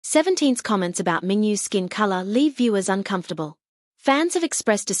17's comments about Mingyu's skin color leave viewers uncomfortable. Fans have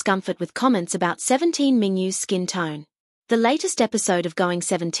expressed discomfort with comments about 17 Mingyu's skin tone. The latest episode of Going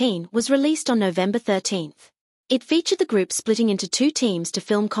 17 was released on November 13th. It featured the group splitting into two teams to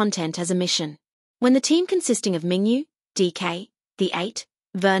film content as a mission. When the team consisting of Mingyu, DK, the 8,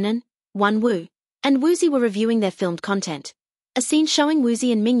 Vernon, Wonwoo, and Woozi were reviewing their filmed content, a scene showing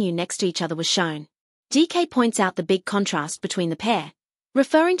Woozi and Mingyu next to each other was shown. DK points out the big contrast between the pair,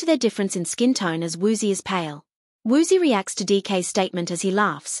 referring to their difference in skin tone as Woozi is pale. Woozi reacts to DK's statement as he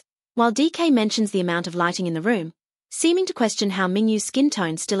laughs, while DK mentions the amount of lighting in the room, seeming to question how Mingyu's skin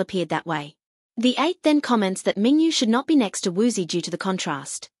tone still appeared that way. The 8 then comments that Mingyu should not be next to Woozi due to the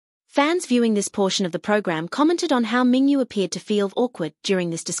contrast. Fans viewing this portion of the program commented on how Mingyu appeared to feel awkward during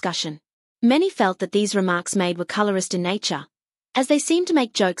this discussion. Many felt that these remarks made were colorist in nature, as they seemed to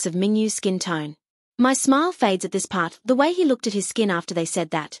make jokes of Mingyu's skin tone. My smile fades at this part, the way he looked at his skin after they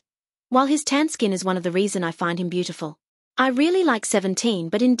said that. While his tan skin is one of the reason I find him beautiful. I really like 17,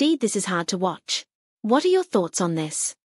 but indeed this is hard to watch. What are your thoughts on this?